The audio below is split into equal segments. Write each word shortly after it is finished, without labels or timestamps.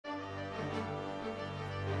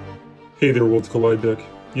Hey there, Worlds Collide deck.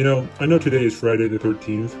 You know, I know today is Friday the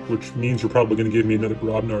 13th, which means you're probably going to give me another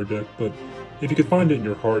Grobnar deck, but if you could find it in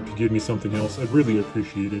your heart to give me something else, I'd really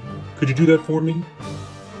appreciate it. Could you do that for me?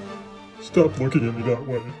 Stop looking at me that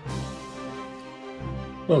way.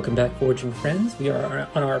 Welcome back, Forging friends. We are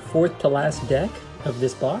on our fourth to last deck of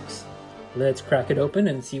this box. Let's crack it open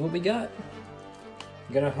and see what we got.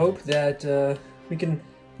 I'm gonna hope that we can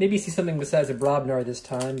maybe see something besides a Grobnar this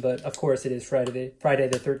time, but of course it is Friday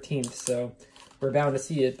the 13th, so we're bound to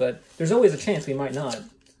see it, but there's always a chance we might not,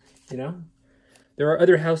 you know? There are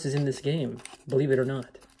other houses in this game, believe it or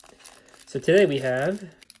not. So today we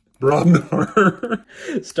have Grobnar.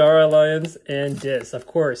 Star Alliance and Dis, of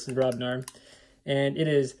course, Grobnar. And it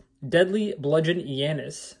is Deadly Bludgeon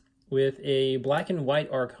Yanis with a black and white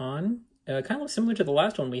Archon. Kind of looks similar to the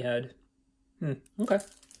last one we had. Okay.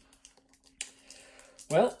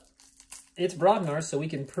 Well, it's Grobnar, so we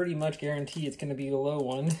can pretty much guarantee it's going to be a low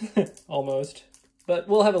one, almost. But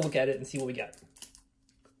we'll have a look at it and see what we got.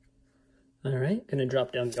 All right, going to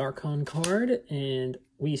drop down the Archon card, and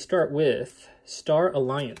we start with Star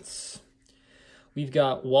Alliance. We've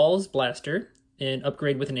got Walls Blaster, an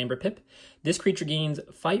upgrade with an Amber Pip. This creature gains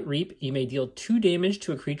Fight Reap. You may deal 2 damage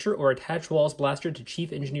to a creature or attach Walls Blaster to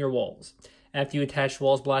Chief Engineer Walls. After you attach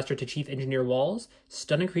Walls Blaster to Chief Engineer Walls,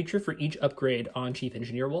 stun a creature for each upgrade on Chief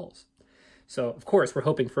Engineer Walls. So, of course, we're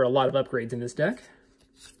hoping for a lot of upgrades in this deck.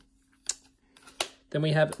 Then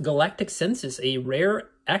we have Galactic Census, a rare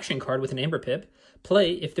action card with an Amber Pip.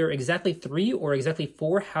 Play, if there are exactly 3 or exactly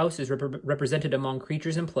 4 houses represented among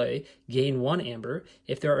creatures in play, gain 1 Amber.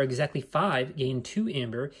 If there are exactly 5, gain 2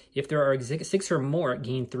 Amber. If there are 6 or more,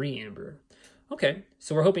 gain 3 Amber. Okay,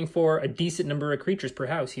 so we're hoping for a decent number of creatures per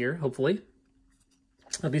house here, hopefully.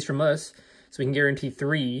 At least from us, so we can guarantee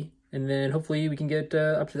 3, and then hopefully we can get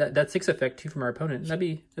up to that 6 effect too from our opponent.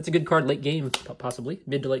 That's a good card late game, possibly,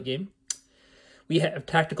 mid to late game. We have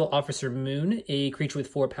Tactical Officer Moon, a creature with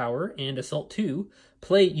 4 power, and Assault 2.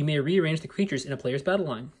 Play, you may rearrange the creatures in a player's battle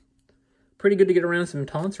line. Pretty good to get around some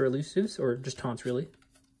taunts or elusives, or just taunts, really.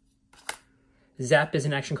 Zap is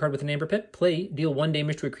an action card with an Amber Pip. Play, deal 1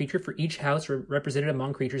 damage to a creature for each house represented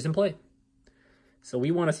among creatures in play. So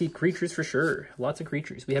we want to see creatures for sure. Lots of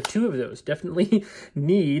creatures. We have 2 of those. Definitely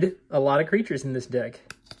need a lot of creatures in this deck.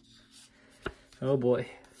 Oh boy.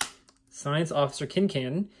 Science Officer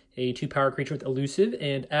Kincan, a 2-power creature with elusive,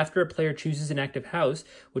 and after a player chooses an active house,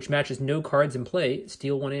 which matches no cards in play,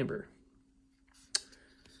 steal 1 Amber.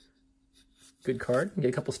 Good card. Get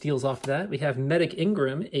a couple steals off that. We have Medic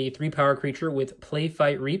Ingram, a 3-power creature with Play,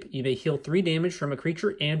 Fight, Reap. You may heal 3 damage from a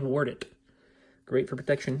creature and ward it. Great for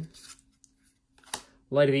protection.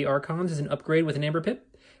 Light of the Archons is an upgrade with an Amber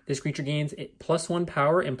Pip. This creature gains +1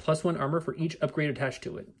 power and +1 armor for each upgrade attached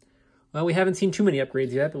to it. Well, we haven't seen too many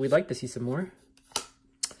upgrades yet, but we'd like to see some more.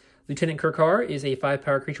 Lieutenant Kirkar is a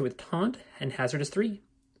 5-power creature with Taunt and Hazardous 3.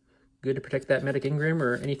 Good to protect that Medic Ingram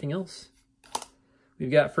or anything else.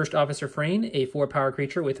 We've got First Officer Frayne, a 4-power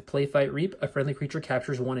creature with Play, Fight, Reap. A friendly creature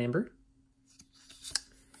captures 1 Amber.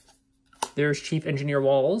 There's Chief Engineer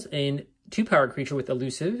Walls, a 2-power creature with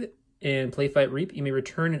Elusive. And Play, Fight, Reap, you may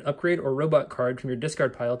return an upgrade or robot card from your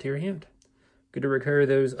discard pile to your hand. Good to recur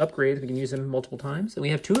those upgrades. We can use them multiple times. And we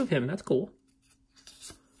have 2 of him. That's cool.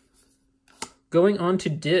 Going on to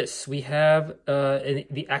Dis, we have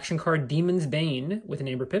the action card Demon's Bane with an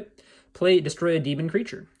Amber Pip. Play, destroy a demon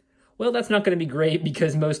creature. Well, that's not going to be great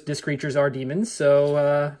because most Dis creatures are demons,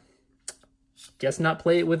 so guess not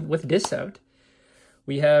play it with Dis out.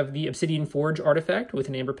 We have the Obsidian Forge artifact with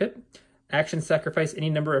an Amber Pip. Action, sacrifice any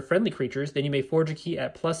number of friendly creatures, then you may forge a key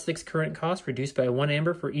at +6 current cost, reduced by 1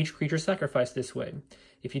 Amber for each creature sacrificed this way.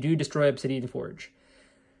 If you do, destroy Obsidian Forge.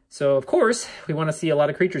 So, of course, we want to see a lot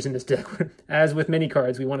of creatures in this deck. As with many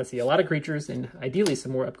cards, we want to see a lot of creatures and ideally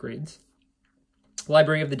some more upgrades.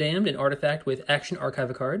 Library of the Damned, an artifact with Action, archive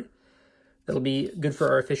a card. That'll be good for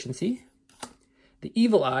our efficiency. The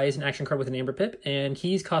Evil Eye is an action card with an Amber Pip, and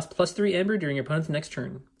keys cost +3 Amber during your opponent's next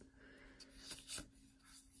turn.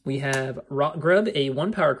 We have Rot Grub, a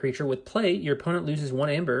 1-power creature with Play. Your opponent loses 1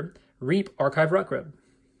 Amber. Reap, archive Rot Grub.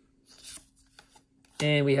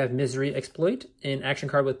 And we have Misery Exploit, an action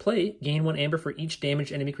card with Play. Gain 1 Amber for each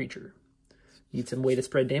damaged enemy creature. Need some way to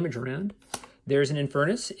spread damage around. There's an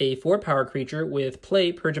Infernus, a 4-power creature with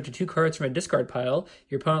Play. Purge up to 2 cards from a discard pile.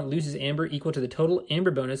 Your opponent loses Amber equal to the total Amber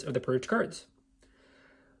bonus of the purged cards.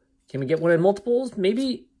 Can we get one in multiples?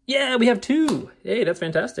 Maybe? Yeah, we have 2. Hey, that's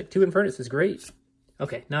fantastic. 2 Infernus is great.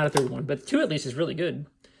 Okay, not a 3rd one, but 2 at least is really good.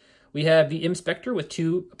 We have the Inspector with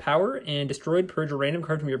 2 power and destroyed, purge a random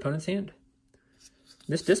card from your opponent's hand.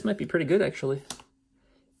 This disc might be pretty good, actually.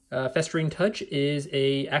 Festering Touch is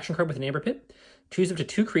a action card with an Amber Pip. Choose up to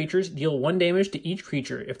 2 creatures, deal 1 damage to each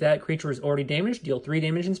creature. If that creature is already damaged, deal 3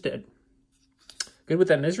 damage instead. Good with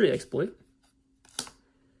that Misery exploit.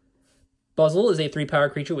 Buzzle is a 3-power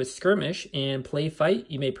creature with Skirmish and play fight.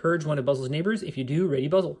 You may purge one of Buzzle's neighbors. If you do, ready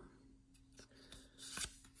Buzzle.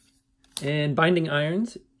 And Binding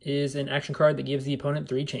Irons is an action card that gives the opponent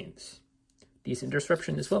 3 chains. Decent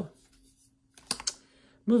disruption as well.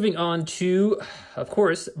 Moving on to, of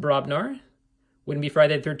course, Brobnar. Wouldn't be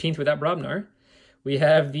Friday the 13th without Brobnar. We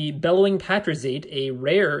have the Bellowing Patrazate, a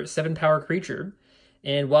rare 7-power creature.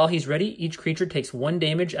 And while he's ready, each creature takes 1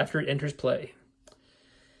 damage after it enters play.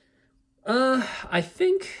 I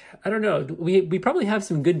think, I don't know, we probably have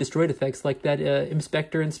some good destroyed effects like that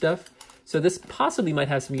Inspector and stuff. So this possibly might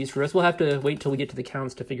have some use for us. We'll have to wait till we get to the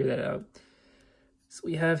counts to figure that out. So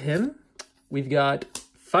we have him. We've got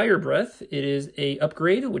Fire Breath. It is a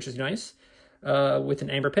upgrade, which is nice. With an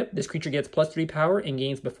Amber Pip, this creature gets +3 power and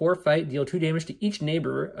gains before fight. Deal 2 damage to each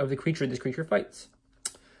neighbor of the creature this creature fights.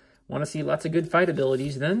 Want to see lots of good fight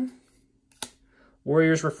abilities then.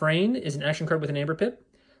 Warrior's Refrain is an action card with an Amber Pip.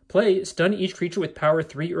 Play, stun each creature with power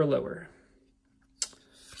 3 or lower.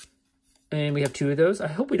 And we have 2 of those. I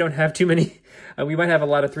hope we don't have too many. We might have a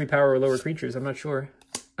lot of 3 power or lower creatures. I'm not sure.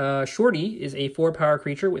 Shorty is a 4-power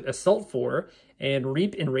creature with Assault 4 and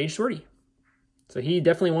Reap Enraged Shorty. So he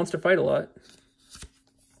definitely wants to fight a lot.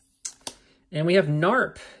 And we have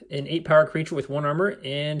Narp, an 8-power creature with 1 armor,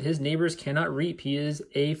 and his neighbors cannot reap. He is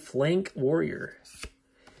a flank warrior.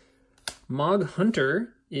 Mog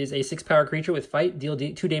Hunter is a 6-power creature with fight. Deal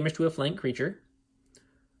 2 damage to a flank creature.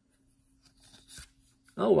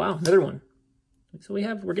 Oh wow, another one. So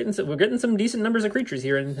we're getting some decent numbers of creatures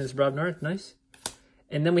here in this Brobnar. Nice.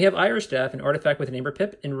 And then we have Iron Staff, an artifact with an Amber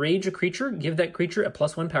Pip. Enrage a creature. Give that creature a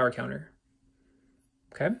 +1 power counter.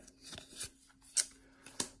 Okay.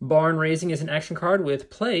 Barn Raising is an action card with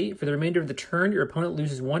play. For the remainder of the turn, your opponent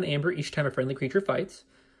loses 1 amber each time a friendly creature fights.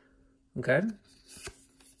 Okay.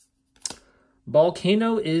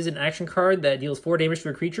 Volcano is an action card that deals 4 damage to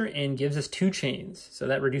a creature and gives us 2 chains. So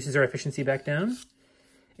that reduces our efficiency back down.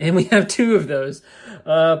 And we have 2 of those.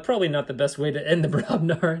 Probably not the best way to end the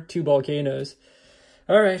Brobnar. 2 volcanoes.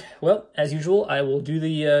 All right. Well, as usual, I will do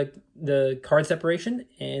the card separation,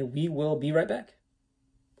 and we will be right back.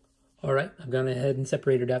 All right. I've gone ahead and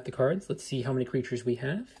separated out the cards. Let's see how many creatures we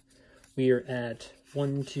have. We are at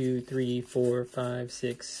 1, 2, 3, 4, 5,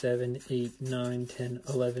 6, 7, 8, 9, 10,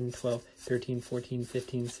 11, 12, 13, 14,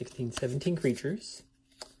 15, 16, 17 creatures.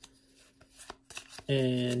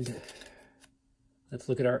 And let's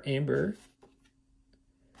look at our amber.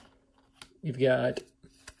 We've got,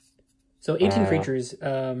 so 18 creatures,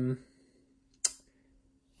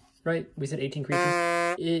 right? We said 18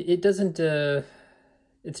 creatures. It doesn't,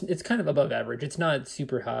 it's kind of above average. It's not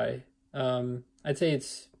super high. I'd say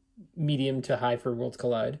it's medium to high for Worlds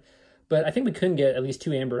Collide. But I think we couldn't get at least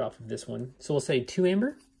 2 amber off of this one. So we'll say 2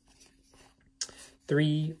 amber.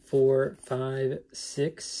 3, 4, 5,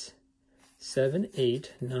 6, 7,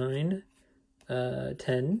 8, 9,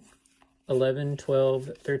 10, 11, 12,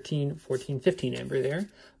 13, 14, 15 amber there.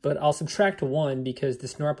 But I'll subtract 1 because the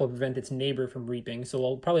Snarp will prevent its neighbor from reaping. So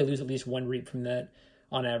we'll probably lose at least 1 reap from that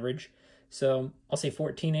on average. So I'll say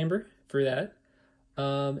 14 amber for that.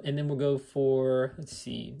 And then we'll go for, let's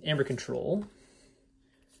see, Amber Control.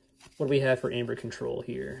 What do we have for Amber Control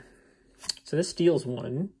here? So this steals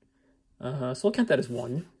 1. So we'll count that as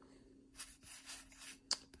 1.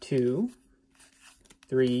 2,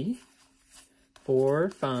 3, 4,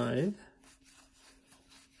 5.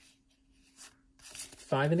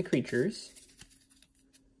 5 in the creatures.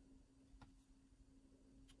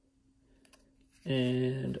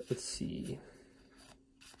 And let's see.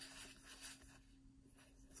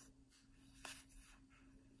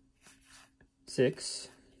 6.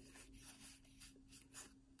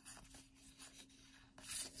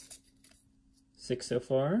 6 so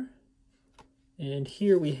far. And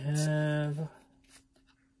here we have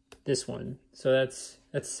this one. So that's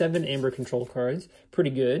 7 Amber Control cards. Pretty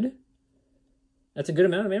good. That's a good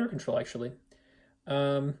amount of Amber Control, actually.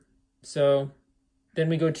 So then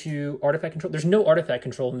we go to Artifact Control. There's no Artifact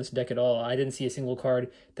Control in this deck at all. I didn't see a single card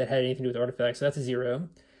that had anything to do with artifacts, so that's a 0.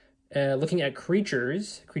 Looking at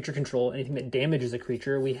creatures, creature control, anything that damages a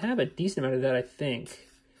creature, we have a decent amount of that, I think.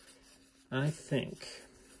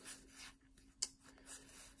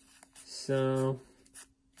 So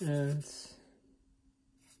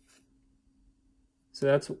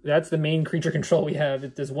that's the main creature control we have.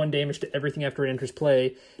 It does 1 damage to everything after it enters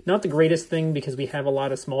play. Not the greatest thing because we have a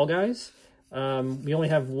lot of small guys. We only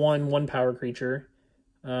have one power creature.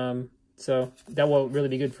 So that won't really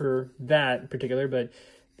be good for that in particular, but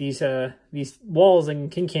these walls and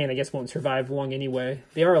Kincan, I guess, won't survive long anyway.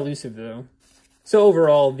 They are elusive though. So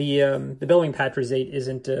overall, the Bellowing Patrazate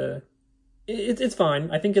isn't it's fine.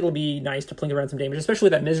 I think it'll be nice to plink around some damage, especially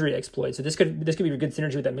with that Misery exploit. So this could be a good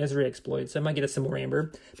synergy with that Misery exploit. So it might get us some more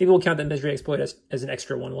Amber. Maybe we'll count that Misery exploit as an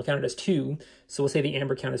extra one. We'll count it as 2. So we'll say the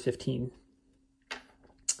Amber count is 15.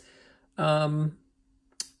 So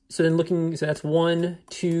then so that's 1,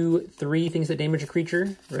 2, 3 things that damage a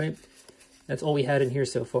creature, right? That's all we had in here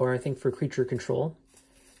so far, I think, for creature control.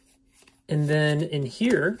 And then in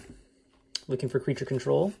here, looking for creature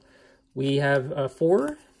control, we have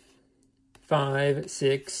 4, 5,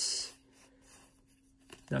 6,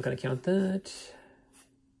 not going to count that,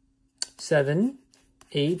 7,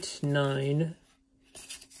 8, 9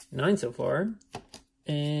 so far,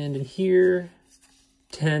 and in here,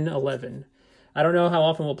 10, 11. I don't know how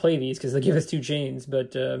often we'll play these because they give us 2 chains,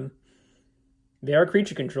 but they are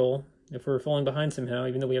creature control. If we're falling behind somehow,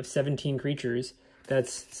 even though we have 17 creatures,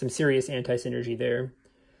 that's some serious anti-synergy there.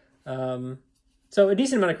 So a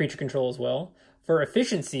decent amount of creature control as well. For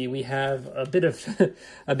efficiency, we have a bit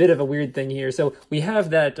of a weird thing here. So we have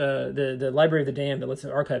that the Library of the Damned that lets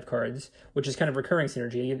us archive cards, which is kind of recurring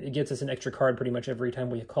synergy. It gets us an extra card pretty much every time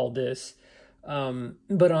we call this.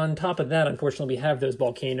 But on top of that, unfortunately, we have those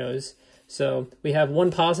volcanoes. So we have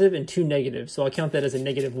 1 positive and 2 negative. So I'll count that as a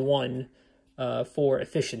 -1 for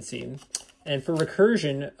efficiency. And for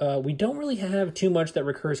recursion, we don't really have too much that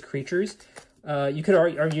recurs creatures. You could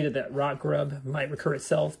argue that Rock Grub might recur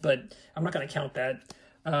itself, but I'm not going to count that.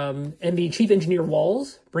 And the Chief Engineer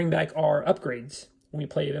walls bring back our upgrades when we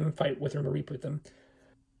play them, fight with them, or reap with them.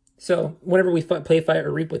 So whenever we play, fight,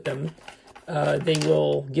 or reap with them, they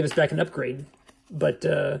will give us back an upgrade. But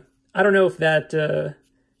I don't know if that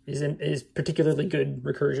is particularly good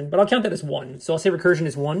recursion, but I'll count that as 1. So I'll say recursion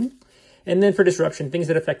is 1. And then for disruption, things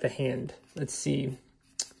that affect the hand. Let's see.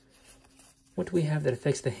 What do we have that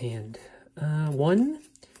affects the hand? 1.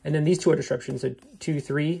 And then these 2 are disruptions. So 2,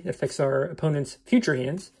 3. That affects our opponent's future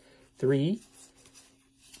hands. 3.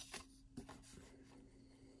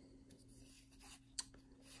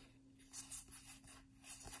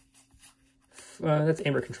 That's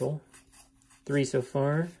Amber Control. 3 so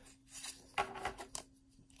far.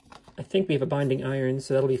 I think we have a Binding Iron,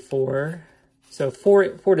 so that'll be 4. So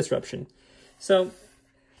 4 disruption. So,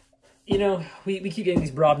 you know, we keep getting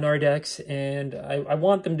these Brobnar decks, and I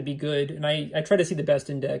want them to be good, and I try to see the best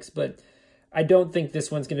in decks, but I don't think this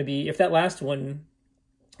one's going to be... If that last one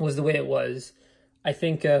was the way it was, I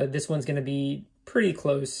think this one's going to be pretty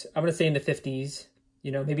close. I'm going to say in the 50s.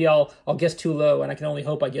 You know, maybe I'll guess too low, and I can only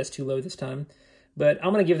hope I guess too low this time. But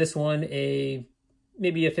I'm going to give this one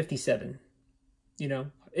maybe a 57. You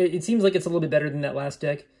know, it seems like it's a little bit better than that last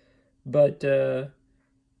deck, but...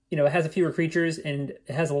 you know, it has a fewer creatures, and it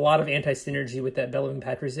has a lot of anti-synergy with that Bellowing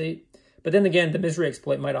Patrazate. But then again, the Misery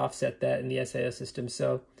exploit might offset that in the SAS system.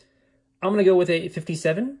 So I'm going to go with a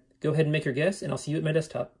 57. Go ahead and make your guess, and I'll see you at my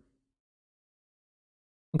desktop.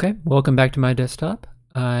 Okay, welcome back to my desktop.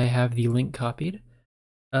 I have the link copied.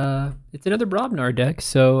 It's another Brobnar deck,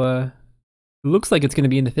 so it looks like it's going to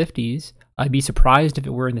be in the 50s. I'd be surprised if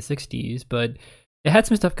it were in the 60s, but it had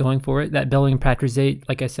some stuff going for it. That Bellowing Patrazate,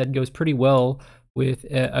 like I said, goes pretty well with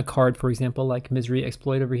a card, for example, like Misery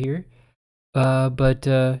Exploit over here. But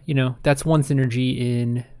you know, that's one synergy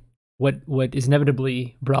in what is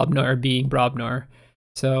inevitably Brobnar being Brobnar.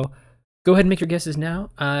 So go ahead and make your guesses now.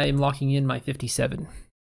 I'm locking in my 57.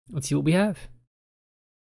 Let's see what we have.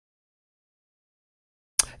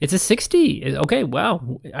 It's a 60. Okay,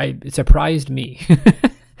 wow. It surprised me.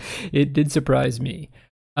 It did surprise me.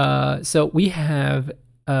 So we have,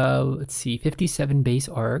 let's see, 57 base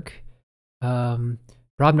arc.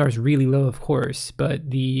 Brobnar is really low, of course, but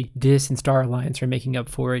the Dis and Star Alliance are making up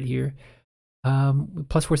for it here.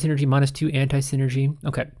 +4 synergy, -2 anti-synergy.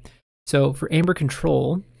 Okay, so for Amber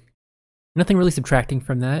Control, nothing really subtracting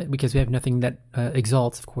from that because we have nothing that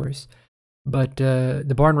exalts, of course. But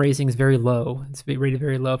the Barn Raising is very low. It's rated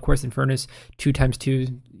very low. Of course, Infernus, 2 times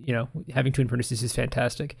 2, you know, having 2 Infernuses is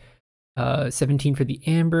fantastic. 17 for the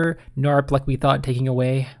Amber. Narp, like we thought, taking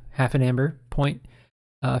away half an Amber point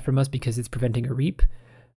from us because it's preventing a reap.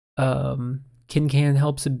 Kincan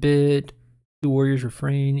helps a bit. The Warrior's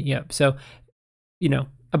Refrain. Yeah, so, you know,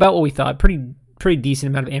 about what we thought. Pretty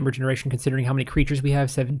decent amount of Amber generation considering how many creatures we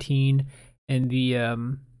have, 17, and the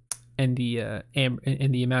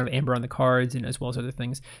amount of Amber on the cards, and as well as other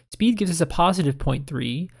things. Speed gives us a positive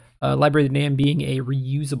 0.3. Library of the Damned being a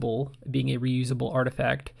reusable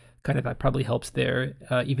artifact kind of probably helps there,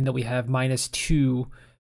 even though we have -2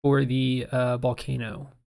 for the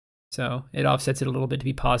volcano. So it offsets it a little bit to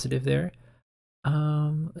be positive there.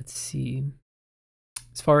 Let's see.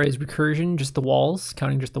 As far as recursion, just the walls,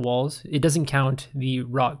 counting just the walls. It doesn't count the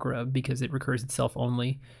rot grub because it recurs itself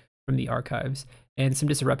only from the archives. And some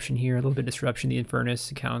disruption here, a little bit of disruption. The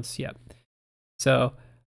Infernus counts, yeah. So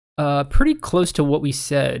pretty close to what we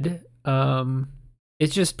said.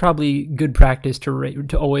 It's just probably good practice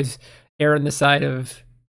to always err on the side of,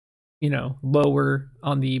 lower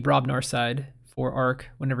on the Brobnar side for Arc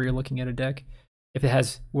whenever you're looking at a deck, if it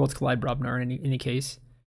has Worlds Collide Brobnar in any case.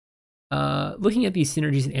 Looking at these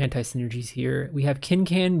synergies and anti-synergies here, we have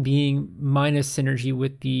Kincan being minus synergy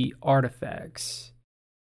with the artifacts.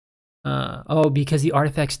 Because the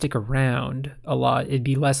artifacts stick around a lot, it'd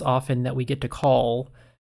be less often that we get to call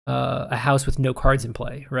a house with no cards in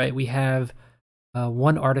play, right? We have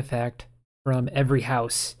one artifact from every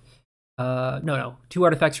house. No, 2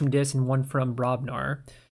 artifacts from Dis and 1 from Brobnar.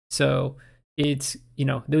 So it's,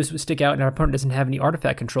 those would stick out and our opponent doesn't have any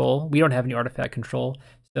artifact control. We don't have any artifact control.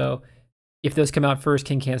 So if those come out first,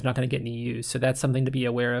 Kincan's not going to get any use. So that's something to be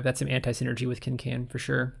aware of. That's some anti-synergy with Kincan for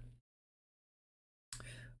sure.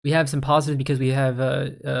 We have some positive because we have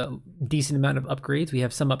a decent amount of upgrades. We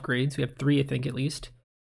have some upgrades. We have 3, I think, at least.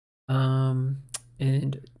 And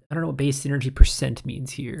I don't know what base synergy percent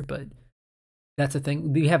means here, but that's a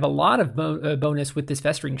thing. We have a lot of bonus with this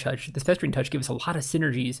Festering Touch. This Festering Touch gives us a lot of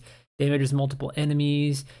synergies. Damages multiple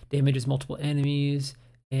enemies,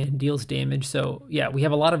 and deals damage. So yeah, we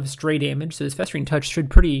have a lot of stray damage. So this Festering Touch should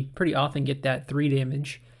pretty often get that 3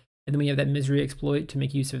 damage. And then we have that Misery Exploit to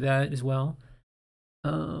make use of that as well.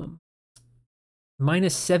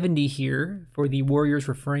 Minus 70 here for the Warrior's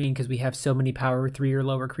Refrain because we have so many power 3 or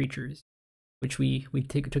lower creatures, which we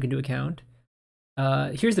took into account.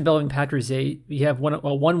 Here's the Bellowing Patrizate. We have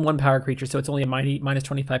one power creature, so it's only a minus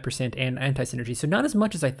 25% and anti-synergy. So not as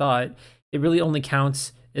much as I thought. It really only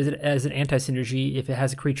counts as an anti-synergy if it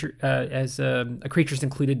has a creature a creature's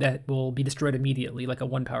included that will be destroyed immediately, like a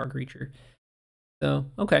 1 power creature. So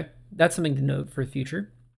okay, that's something to note for the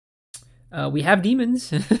future. We have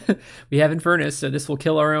demons. We have Infernus, so this will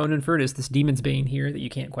kill our own Infernus, this Demon's Bane here that you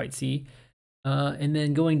can't quite see. And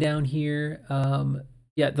then going down here,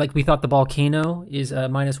 yeah, like we thought the Volcano is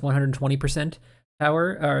minus 120%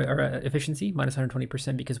 power, or efficiency, minus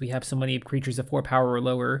 120% because we have so many creatures of 4 power or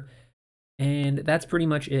lower. And that's pretty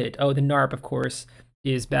much it. Oh, the Narp, of course,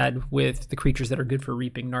 is bad with the creatures that are good for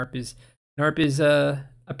reaping. Narp is a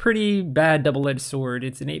pretty bad double-edged sword.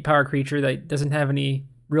 It's an 8 power creature that doesn't have any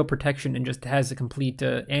real protection and just has a complete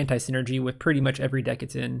anti-synergy with pretty much every deck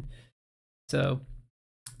it's in. So,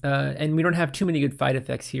 and we don't have too many good fight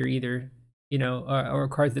effects here either, or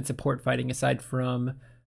cards that support fighting aside from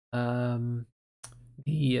the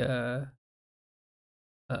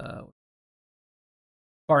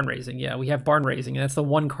Barn Raising. Yeah, we have Barn Raising, and that's the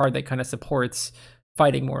one card that kind of supports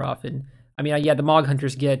fighting more often. I mean, yeah, the Mog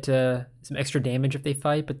Hunters get some extra damage if they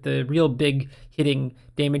fight, but the real big hitting,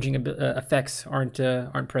 damaging effects aren't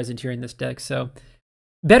present here in this deck. So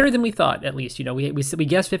better than we thought, at least. We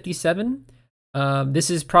guessed 57. This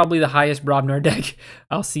is probably the highest Brobnar deck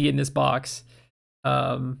I'll see in this box. We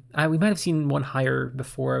might have seen one higher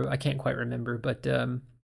before. I can't quite remember, but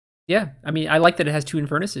yeah, I mean, I like that it has 2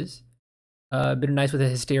 Infernuses. Been nice with a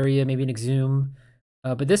Hysteria, maybe an Exhume.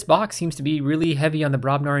 But this box seems to be really heavy on the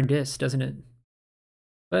Brobnar and Dis, doesn't it?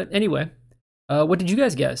 But anyway, what did you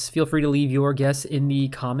guys guess? Feel free to leave your guess in the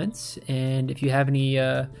comments. And if you have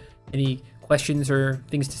any questions or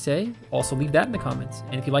things to say, also leave that in the comments.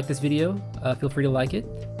 And if you like this video, feel free to like it.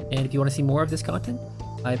 And if you want to see more of this content,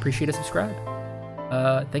 I appreciate a subscribe.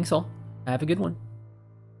 Thanks all. Have a good one.